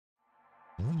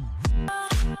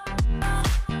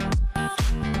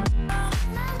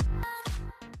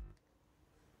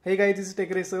Hey guys, this is Tech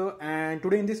Racer, and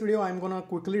today in this video I'm gonna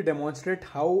quickly demonstrate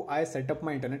how I set up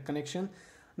my internet connection.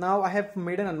 Now I have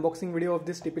made an unboxing video of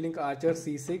this TP-Link Archer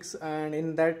C6, and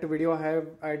in that video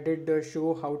I did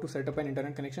show how to set up an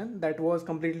internet connection that was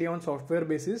completely on software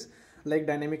basis like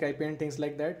dynamic IP and things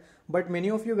like that. But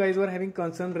many of you guys were having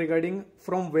concern regarding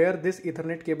from where this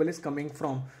Ethernet cable is coming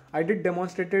from. I did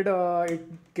demonstrated it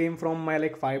came from my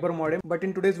fiber modem, but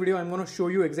in today's video I'm gonna show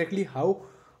you exactly how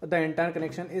the entire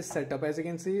connection is set up. As you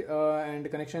can see, and the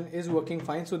connection is working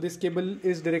fine. So this cable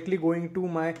is directly going to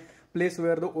my place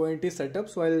where the ONT is set up.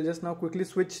 So I'll just now quickly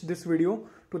switch this video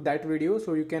to that video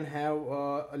so you can have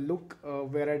a look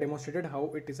where I demonstrated how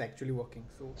it is actually working.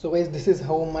 So guys, this is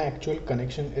how my actual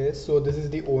connection is. So this is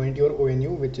the ONT or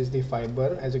ONU, which is the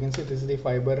fiber. As you can see, this is the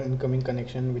fiber incoming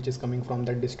connection which is coming from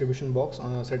that distribution box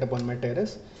set up on my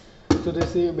terrace. So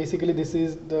this is basically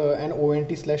an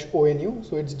ONT/ONU.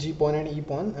 So it's GPON and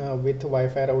EPON with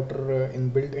Wi-Fi router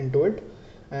inbuilt into it.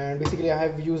 And basically I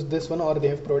have used this one, or they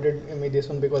have provided me this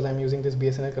one, because I'm using this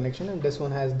BSNL connection, and this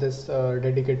one has this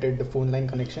dedicated phone line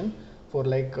connection for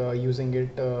using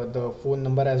it the phone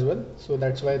number as well. So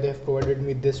that's why they have provided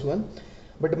me this one.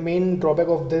 But the main drawback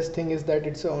of this thing is that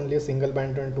it's only a single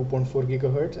band and 2.4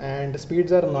 gigahertz, and the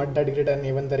speeds are not that great, and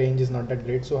even the range is not that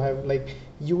great. So I have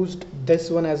used this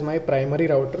one as my primary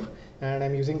router, and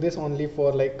I'm using this only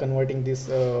for converting this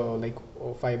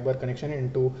fiber connection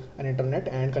into an internet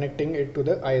and connecting it to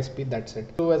the ISP. That's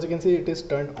it. So as you can see, it is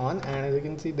turned on, and as you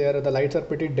can see there, the lights are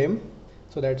pretty dim,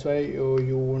 so that's why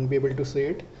you won't be able to see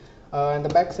it. On the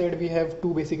back side we have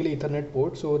two basically Ethernet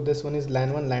ports. So this one is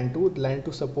LAN 1, LAN 2. LAN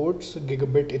 2 supports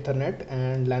Gigabit Ethernet,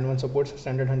 and LAN 1 supports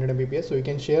standard 100 Mbps. So you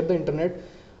can share the internet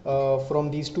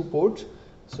from these two ports.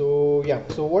 So yeah,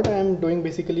 so what I am doing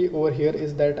basically over here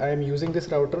is that I am using this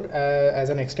router as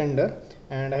an extender,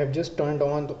 and I have just turned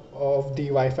off the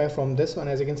Wi-Fi from this one.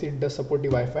 As you can see, it does support the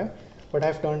Wi-Fi, but I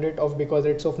have turned it off because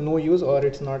it's of no use, or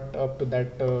it's not up to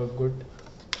that good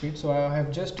speed. So I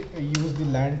have just used the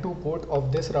LAN 2 port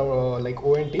of this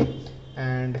ONT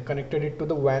and connected it to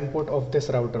the WAN port of this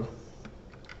router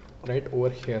right over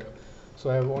here. So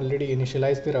I have already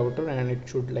initialized the router, and it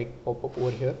should pop up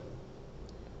over here.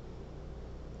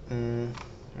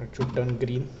 It should turn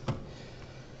green,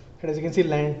 and as you can see,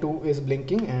 LAN 2 is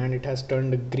blinking and it has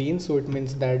turned green, so it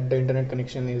means that the internet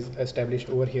connection is established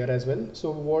over here as well.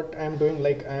 So what I am doing,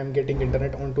 I am getting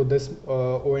internet onto this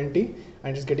ONT,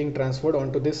 and it's getting transferred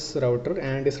onto this router,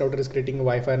 and this router is creating a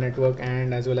Wi-Fi network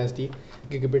and as well as the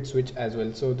gigabit switch as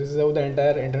well. So this is how the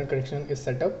entire internet connection is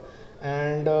set up.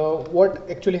 And what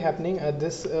actually happening at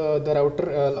this the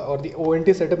router or the ONT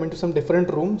is set up into some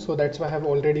different room. So that's why I have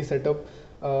already set up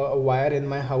a wire in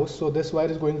my house. So this wire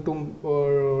is going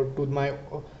to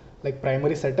my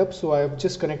primary setup. So I have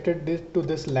just connected this to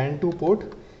this LAN 2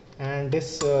 port, and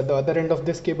this the other end of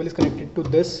this cable is connected to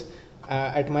this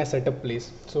at my setup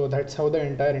place. So that's how the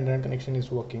entire internet connection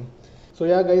is working. So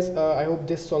yeah guys, I hope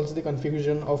this solves the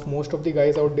confusion of most of the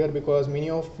guys out there, because many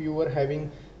of you were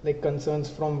having concerns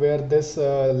from where this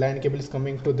LAN cable is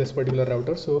coming to this particular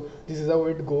router. So this is how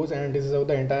it goes, and this is how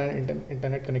the entire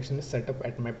internet connection is set up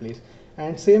at my place.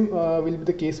 And same will be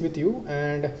the case with you.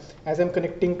 And as I'm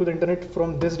connecting to the internet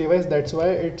from this device, that's why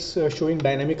it's showing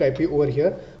dynamic IP over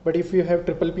here. But if you have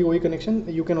triple PoE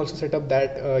connection, you can also set up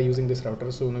that using this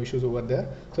router, so no issues over there.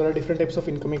 So there are different types of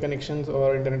incoming connections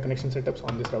or internet connection setups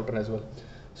on this router as well.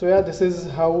 So yeah, this is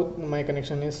how my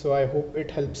connection is. So I hope it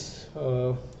helps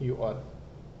you all.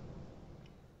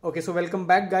 Okay, so welcome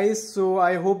back guys. So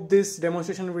I hope this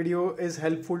demonstration video is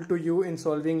helpful to you in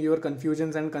solving your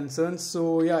confusions and concerns.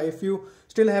 So yeah, if you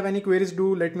still have any queries,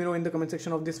 do let me know in the comment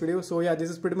section of this video. So yeah,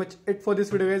 this is pretty much it for this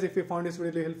video guys. If you found this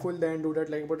video helpful, then do that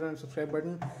like button and subscribe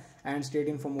button, and stay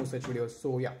tuned for more such videos.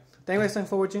 So yeah, thank you guys, thanks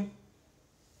for watching.